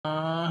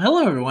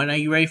Hello everyone, are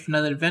you ready for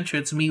another adventure?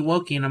 It's me,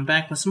 Woki, and I'm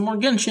back with some more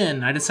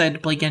Genshin! I decided to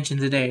play Genshin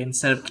today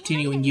instead of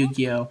continuing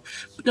Yu-Gi-Oh!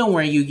 But don't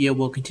worry, Yu-Gi-Oh!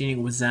 Will continue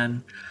with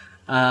Zen.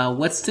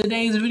 What's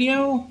today's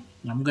video?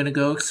 I'm gonna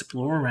go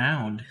explore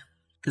around.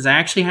 Because I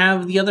actually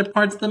have the other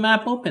parts of the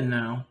map open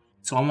now.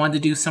 So I wanted to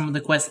do some of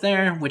the quests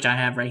there, which I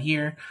have right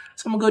here.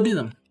 So I'm gonna go do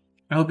them.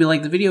 I hope you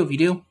like the video. If you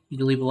do, you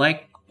can leave a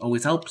like.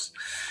 Always helps.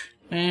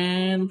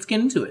 And let's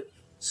get into it.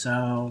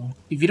 So,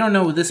 if you don't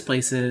know what this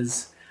place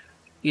is,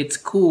 it's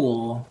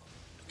cool.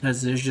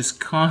 Because there's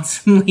just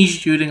constantly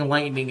shooting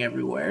lightning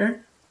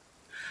everywhere.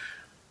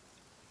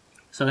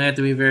 So I have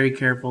to be very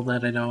careful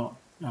that I don't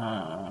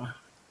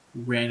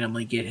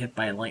randomly get hit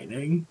by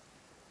lightning.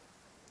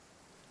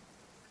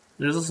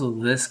 There's also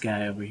this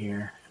guy over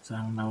here, so I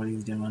don't know what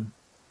he's doing.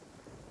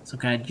 Some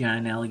kind of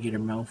giant alligator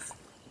mouth.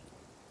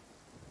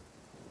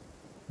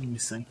 Let me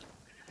see.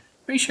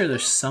 Pretty sure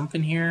there's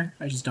something here,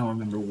 I just don't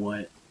remember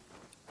what.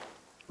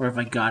 Or if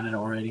I got it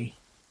already.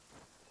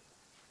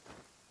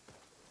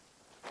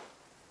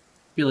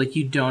 Feel like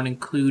you don't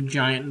include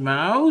giant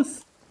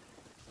mouth?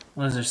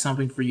 Unless there's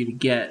something for you to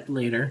get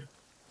later.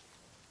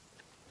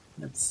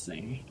 Let's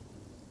see.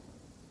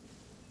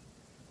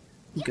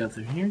 Go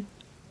through here.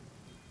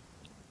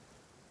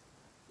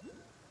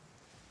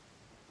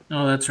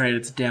 Oh, that's right,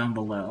 it's down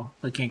below.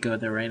 I can't go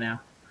there right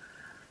now.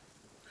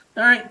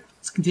 Alright,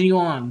 let's continue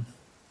on.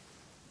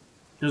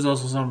 There's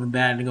also something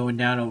bad going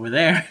down over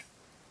there.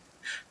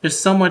 There's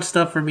so much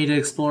stuff for me to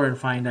explore and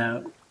find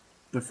out.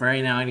 But for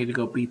right now, I need to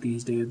go beat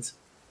these dudes.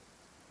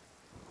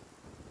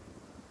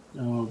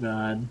 Oh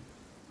god.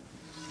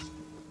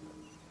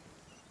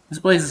 This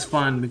place is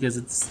fun because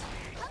it's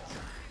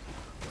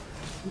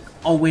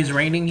always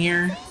raining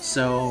here,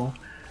 so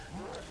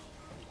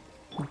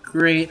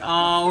great.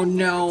 Oh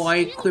no, I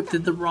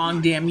equipped the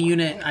wrong damn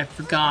unit. I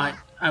forgot.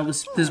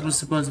 This was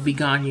supposed to be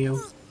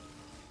Ganyu.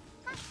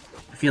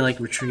 I feel like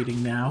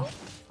retreating now.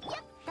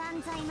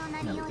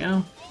 There we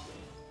go.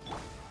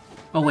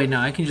 Oh wait, no,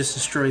 I can just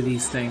destroy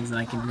these things and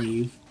I can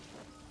leave.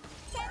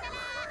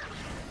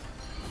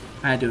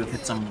 I had to have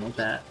hit someone with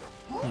that.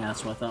 Yeah,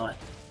 that's what I thought.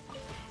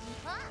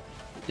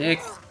 Dick.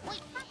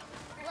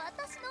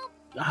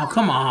 Oh,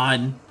 come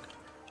on!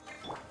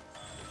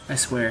 I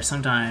swear,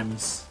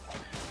 sometimes...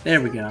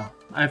 There we go.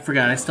 I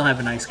forgot, I still have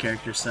an ice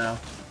character, so...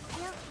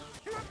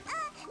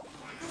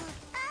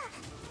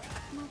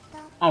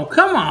 Oh,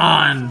 come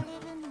on! I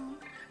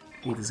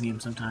hate this game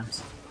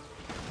sometimes.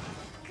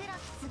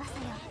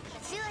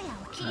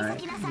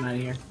 Alright, I'm out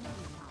of here.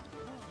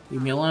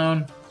 Leave me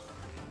alone.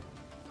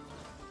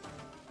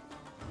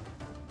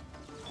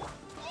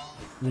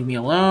 Leave me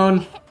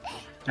alone.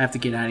 I have to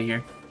get out of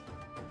here.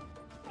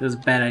 It was a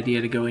bad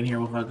idea to go in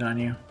here without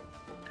Ganyu.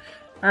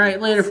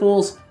 Alright, later,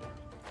 fools.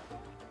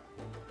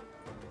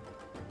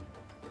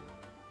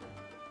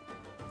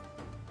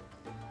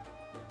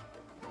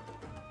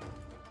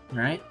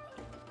 Alright.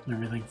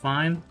 Everything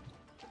fine?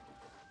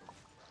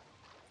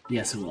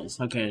 Yes, it was.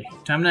 Okay,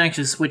 time to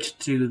actually switch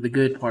to the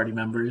good party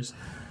members.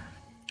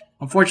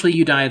 Unfortunately,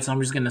 you died, so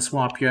I'm just gonna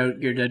swap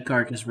your dead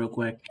carcass real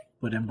quick.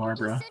 Put in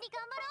Barbara.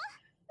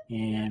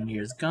 And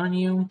here's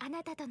Ganyu.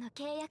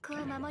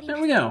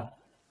 There we go.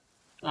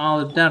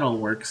 Oh, that all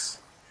works.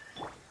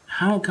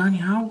 Ganyu,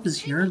 how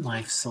was your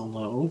life so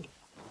low?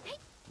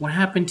 What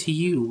happened to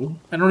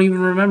you? I don't even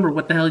remember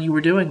what the hell you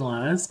were doing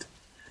last.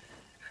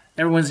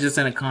 Everyone's just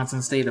in a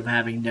constant state of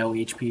having no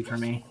HP for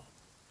me.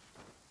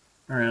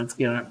 Alright, let's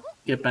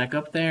get back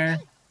up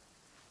there.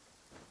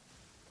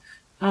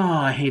 Oh,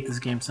 I hate this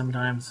game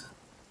sometimes.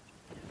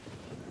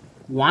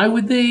 Why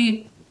would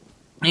they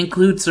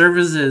include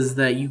surfaces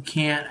that you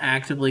can't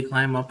actively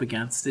climb up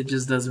against? It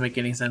just doesn't make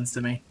any sense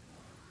to me.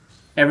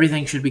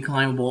 Everything should be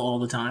climbable all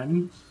the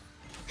time.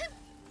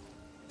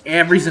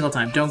 Every single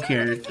time. Don't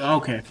care.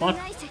 Okay, fuck.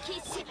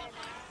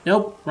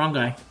 Nope, wrong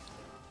guy.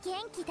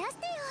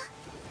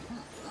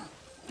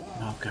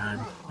 Oh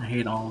god, I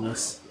hate all of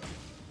this.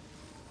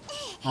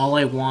 All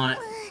I want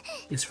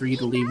is for you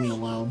to leave me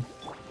alone.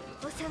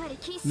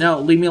 No,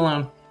 leave me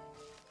alone.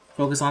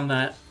 Focus on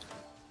that.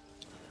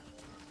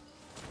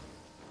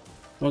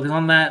 Focus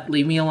on that.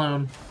 Leave me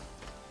alone.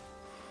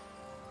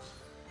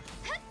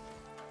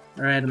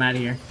 Alright, I'm out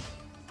of here.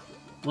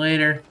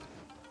 Later.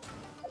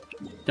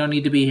 Don't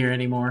need to be here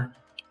anymore.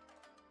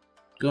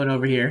 Going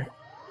over here.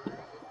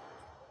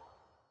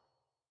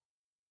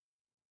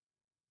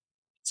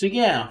 So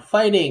yeah,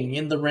 fighting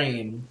in the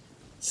rain.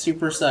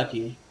 Super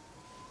sucky.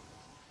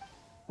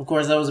 Of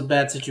course, that was a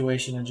bad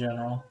situation in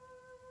general.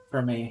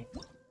 For me.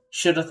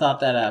 Should have thought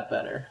that out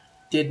better.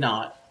 Did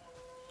not.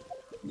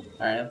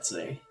 Alright, let's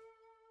see.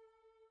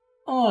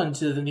 On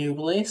to the new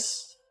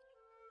place.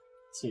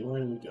 Let's see, where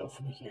do we go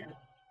from here?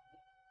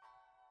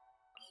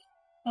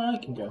 Oh, I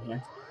can go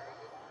here.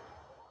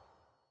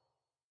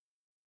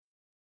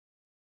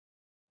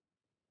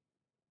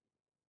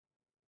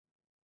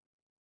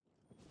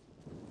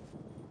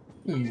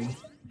 I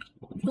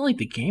feel like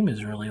the game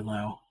is really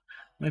low.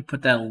 Let me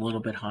put that a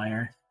little bit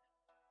higher.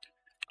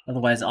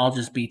 Otherwise, I'll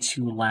just be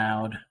too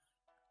loud.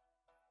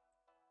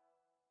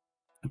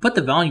 I put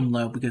the volume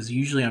low because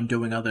usually I'm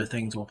doing other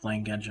things while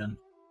playing Genshin.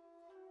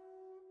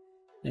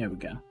 There we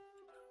go.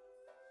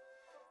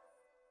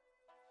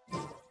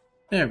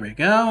 There we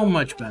go,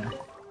 much better.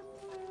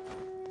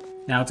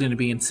 Now it's going to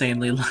be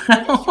insanely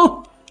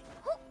loud.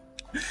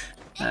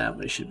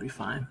 But it should be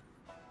fine.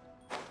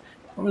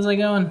 Where was I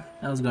going?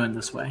 I was going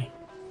this way.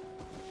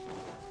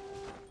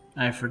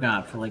 I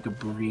forgot for like a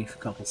brief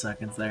couple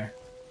seconds there.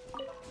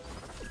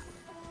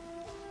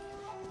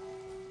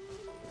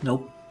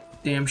 Nope.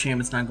 Damn shame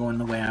it's not going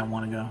the way I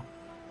want to go.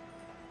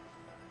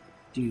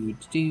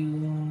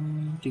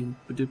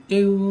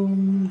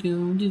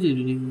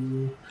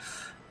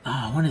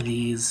 Oh, one of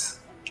these.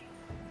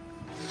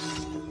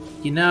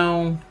 You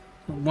know,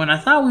 when I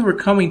thought we were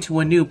coming to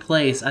a new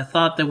place, I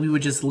thought that we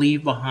would just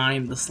leave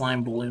behind the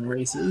slime balloon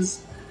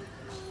races.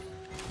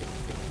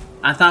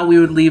 I thought we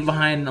would leave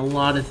behind a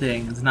lot of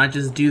things, not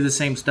just do the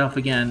same stuff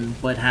again,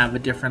 but have a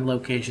different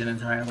location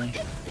entirely.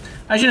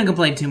 I shouldn't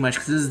complain too much,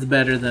 because this is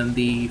better than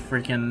the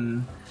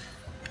freaking,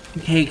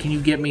 hey, can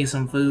you get me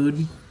some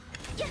food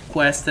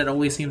quest that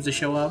always seems to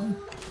show up.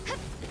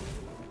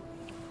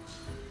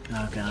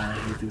 Oh god, I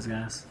hate these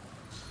guys.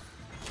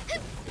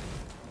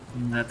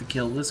 I'm gonna have to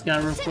kill this guy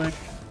real quick.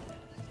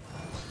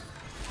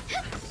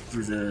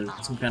 He's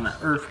some kind of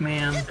earth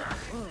man.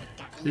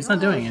 But he's not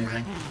doing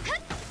anything.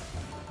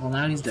 Well,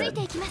 now he's dead.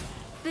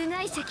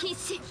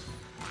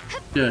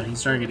 Good,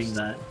 he's targeting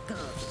that.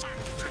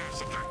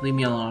 Leave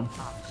me alone.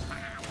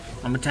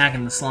 I'm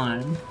attacking the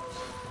slime.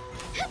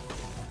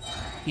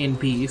 In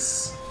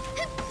peace.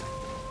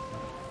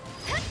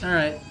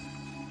 Alright.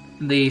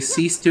 They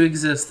cease to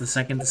exist the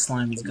second the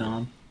slime is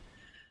gone.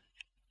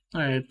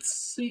 Alright, let's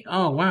see.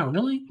 Oh, wow,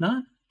 really?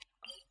 Not?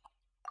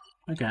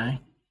 Okay.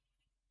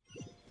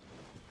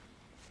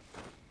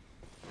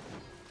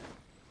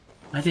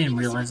 I didn't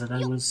realize that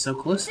I was so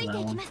close to that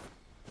one.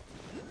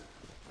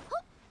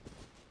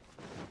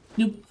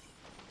 Nope.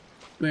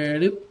 Where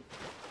doop.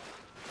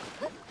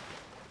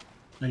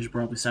 I should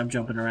probably stop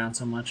jumping around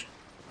so much.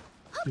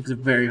 Makes it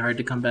very hard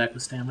to come back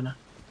with stamina.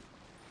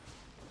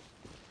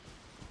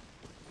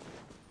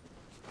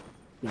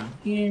 Down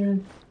here.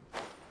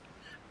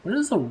 What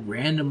is a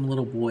random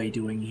little boy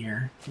doing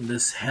here in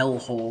this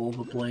hellhole of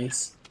a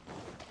place?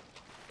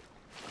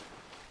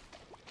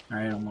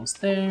 Alright,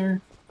 almost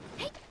there.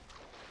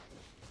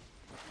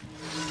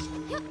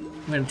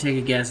 I'm gonna take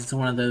a guess. It's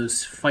one of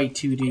those fight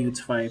two dudes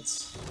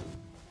fights.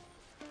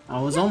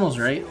 I was almost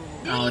right.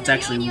 Oh, it's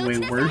actually way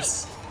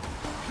worse.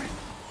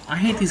 I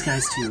hate these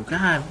guys too.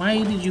 God,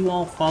 why did you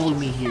all follow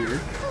me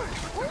here?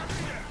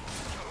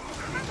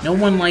 No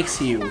one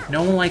likes you.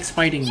 No one likes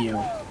fighting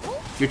you.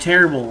 You're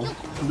terrible.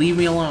 Leave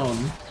me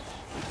alone.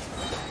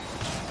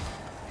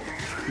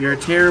 You're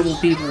terrible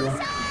people.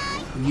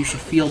 And you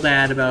should feel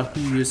bad about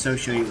who you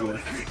associate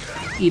with.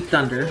 Eat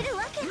thunder.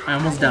 I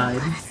almost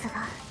died.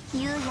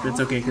 But it's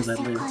okay because I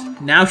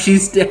lived. Now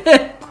she's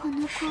dead.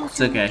 It's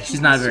okay.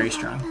 She's not very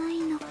strong.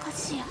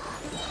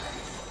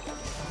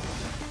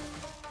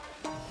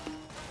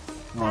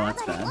 Oh,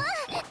 that's bad.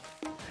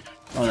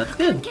 Oh, that's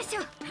good.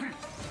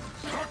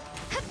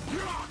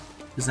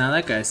 Because now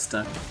that guy's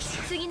stuck.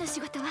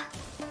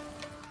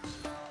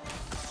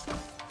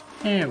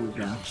 There we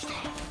go.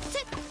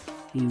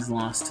 He's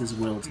lost his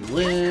will to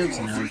live,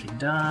 so now he can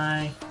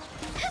die.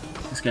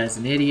 This guy's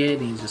an idiot,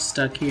 and he's just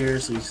stuck here,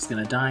 so he's just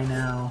gonna die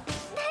now.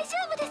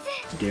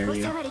 How dare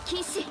you.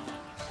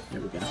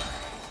 There we go.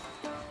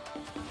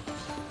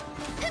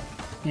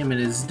 Him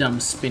and his dumb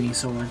spinny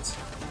swords.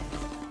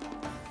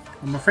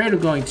 I'm afraid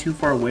of going too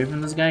far away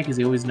from this guy, because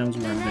he always knows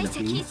where I'm gonna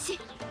be.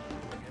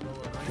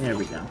 There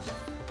we go.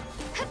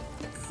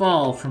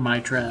 Fall for my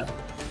trap.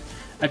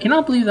 I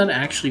cannot believe that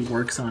actually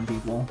works on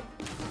people.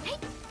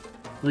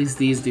 At least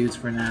these dudes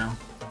for now.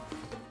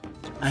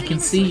 I can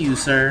see you,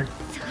 sir.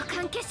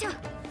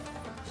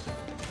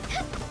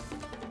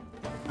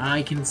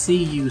 I can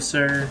see you,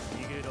 sir.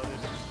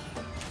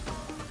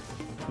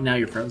 Now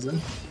you're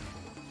frozen.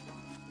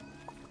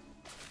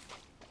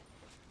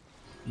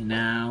 And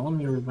now, let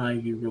me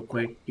revive you real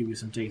quick. Give you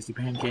some tasty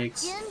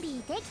pancakes.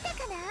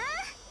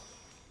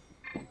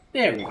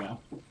 There we go.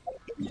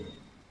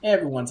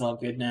 Everyone's all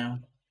good now.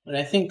 But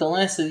I think the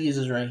last of these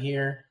is right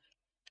here.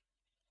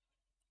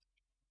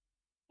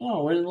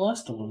 Oh, where did the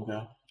last of them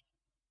go?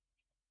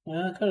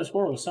 Well, I could have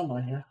swore it was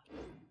somewhere here.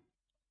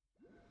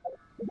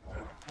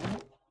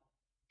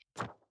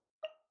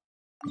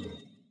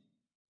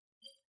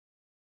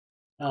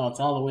 Oh, it's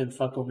all the way the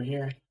fuck over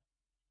here.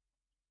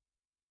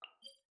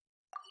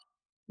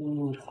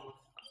 Ooh.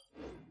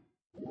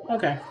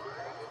 Okay.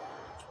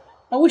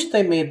 I wish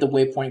they made the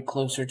waypoint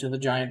closer to the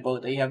giant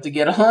boat that you have to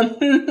get on.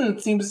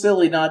 It seems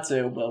silly not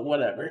to, but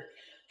whatever.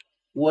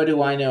 What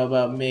do I know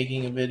about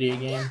making a video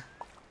game?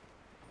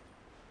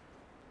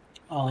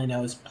 All I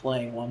know is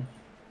playing one.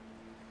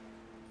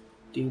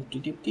 Do do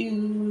do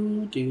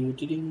do do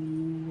do do.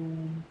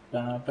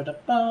 Ba ba da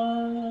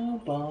ba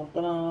ba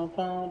ba da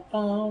ba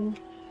bum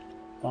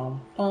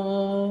bum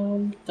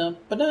bum da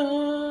ba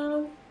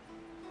da.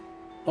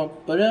 Ba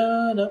ba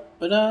da da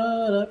ba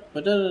da da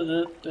ba da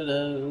da da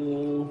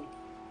da.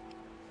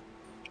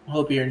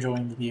 Hope you're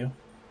enjoying the view.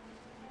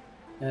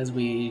 As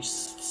we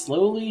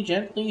slowly,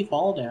 gently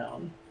fall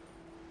down.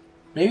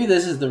 Maybe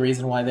this is the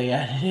reason why they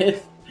added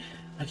it.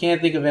 I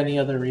can't think of any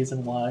other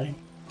reason why.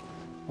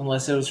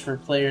 Unless it was for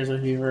players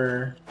with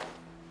either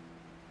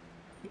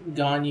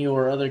Ganyu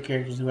or other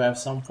characters who have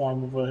some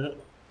form of a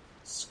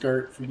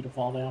skirt for you to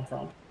fall down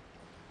from.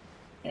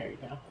 There you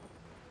go.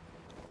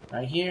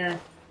 Right here.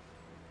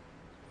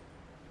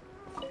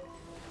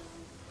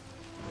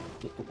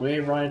 Get the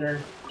Wave Rider.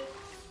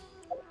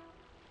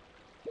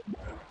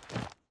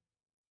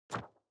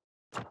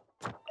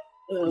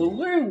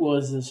 Where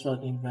was this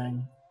fucking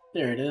thing?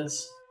 There it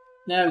is.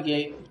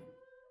 Navigate.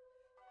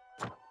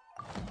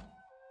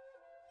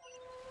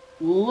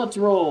 Let's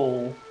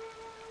roll.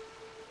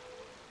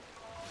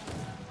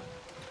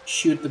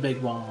 Shoot the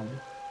big bomb.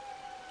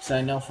 So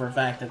I know for a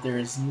fact that there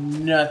is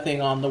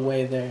nothing on the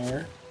way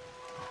there.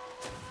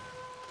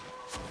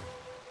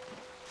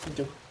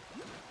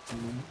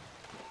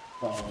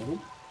 Follow.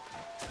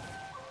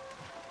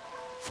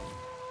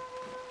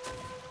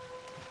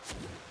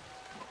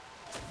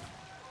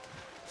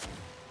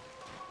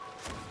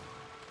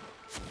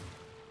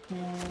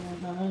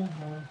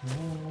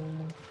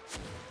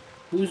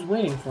 Who's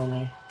waiting for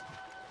me?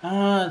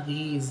 Ah,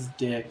 these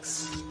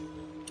dicks.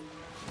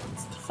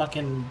 It's the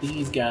fucking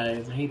these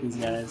guys. I hate these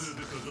guys.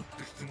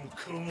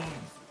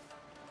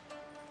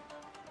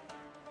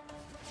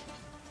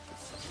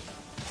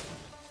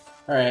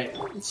 Alright,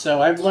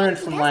 so I've learned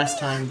from last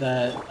time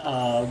that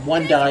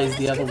one dies,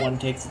 the other one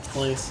takes its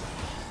place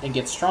and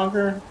gets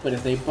stronger, but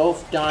if they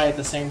both die at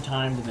the same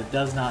time, then it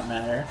does not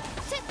matter.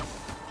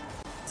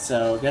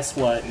 So, guess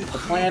what? The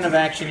plan of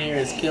action here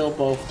is kill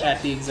both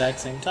at the exact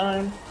same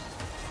time.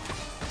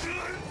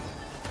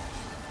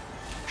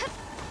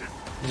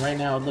 And right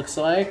now it looks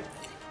like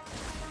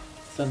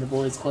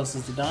Thunderboy is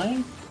closest to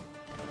dying.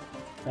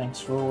 Thanks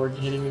for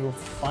hitting me with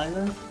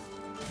fire.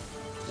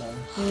 Down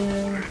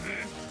here.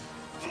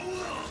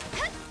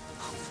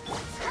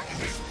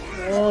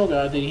 Oh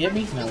god, did he hit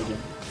me? No, he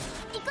didn't.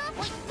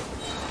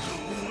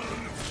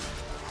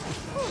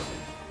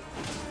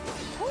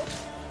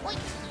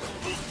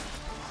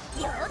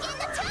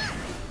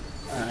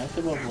 Alright,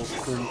 they're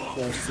both pretty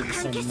close to the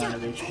same amount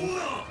of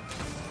HP.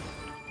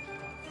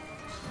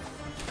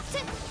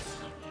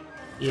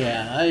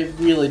 Yeah, I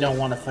really don't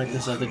want to fight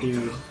this other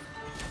dude.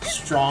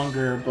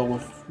 Stronger, but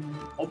with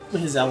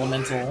his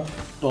elemental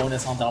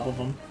bonus on top of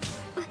him.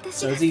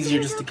 So it's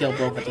easier just to kill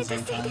both at the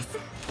same time.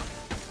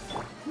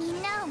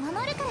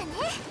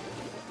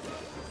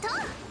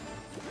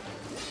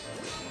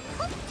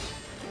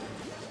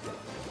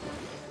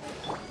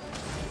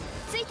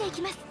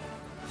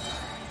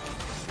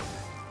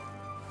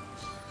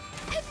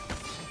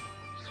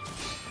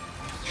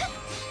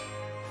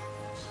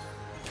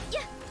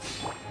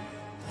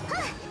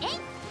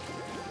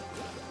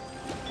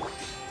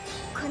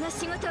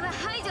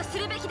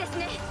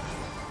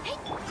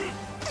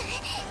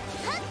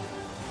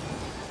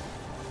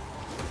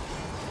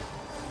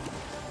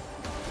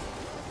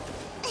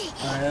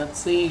 Alright, let's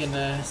see,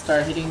 gonna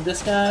start hitting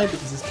this guy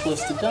because he's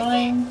close to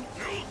dying.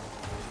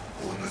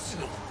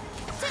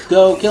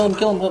 Go, kill him,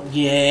 kill him,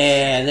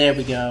 yeah, there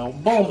we go.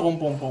 Boom, boom,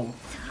 boom, boom.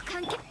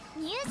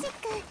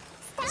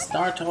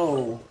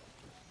 Starto.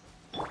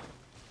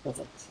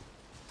 Perfect.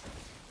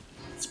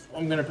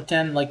 I'm gonna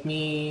pretend like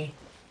me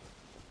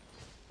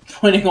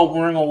putting a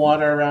ring of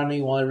water around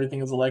me while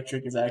everything is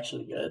electric is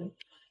actually good.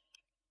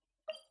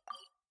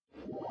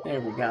 There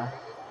we go.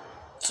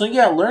 So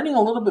yeah, learning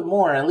a little bit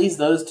more. At least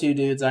those two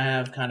dudes I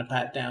have kind of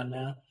pat down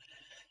now.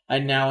 I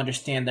now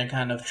understand their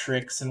kind of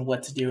tricks and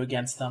what to do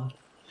against them.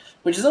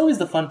 Which is always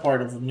the fun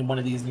part of one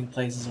of these new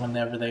places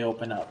whenever they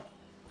open up.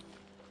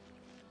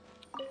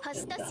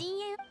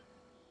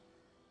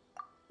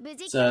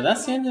 So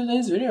that's the end of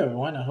today's video,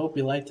 everyone. I hope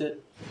you liked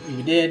it. If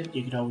you did,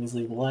 you could always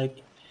leave a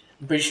like.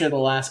 I'm pretty sure the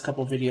last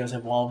couple videos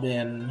have all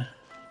been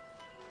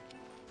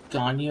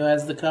Ganyu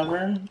as the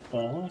cover,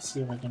 but let's see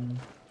if I can...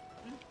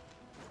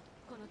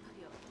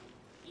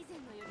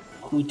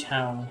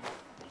 Kutao.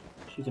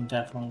 She can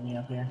definitely be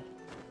up here.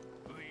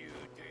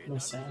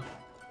 Let's see.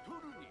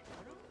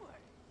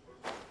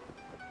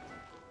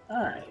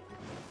 Alright.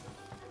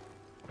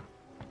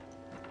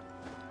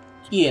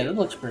 Yeah, that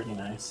looks pretty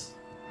nice.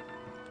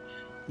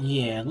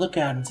 Yeah, look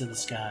out into the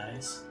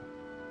skies.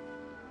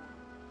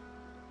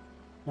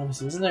 Let me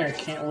see, isn't there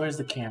a where's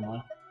the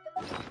camera?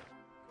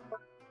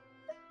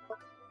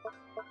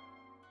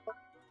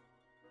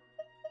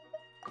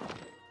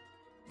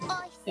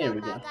 There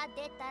we go.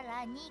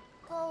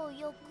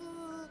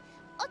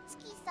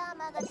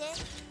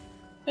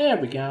 There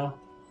we go.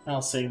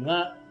 I'll save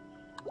that.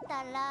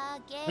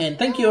 And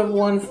thank you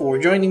everyone for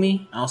joining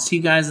me. I'll see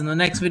you guys in the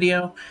next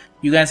video.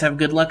 You guys have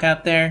good luck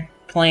out there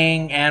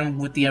playing and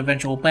with the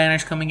eventual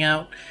banners coming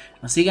out.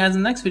 I'll see you guys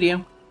in the next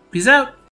video. Peace out!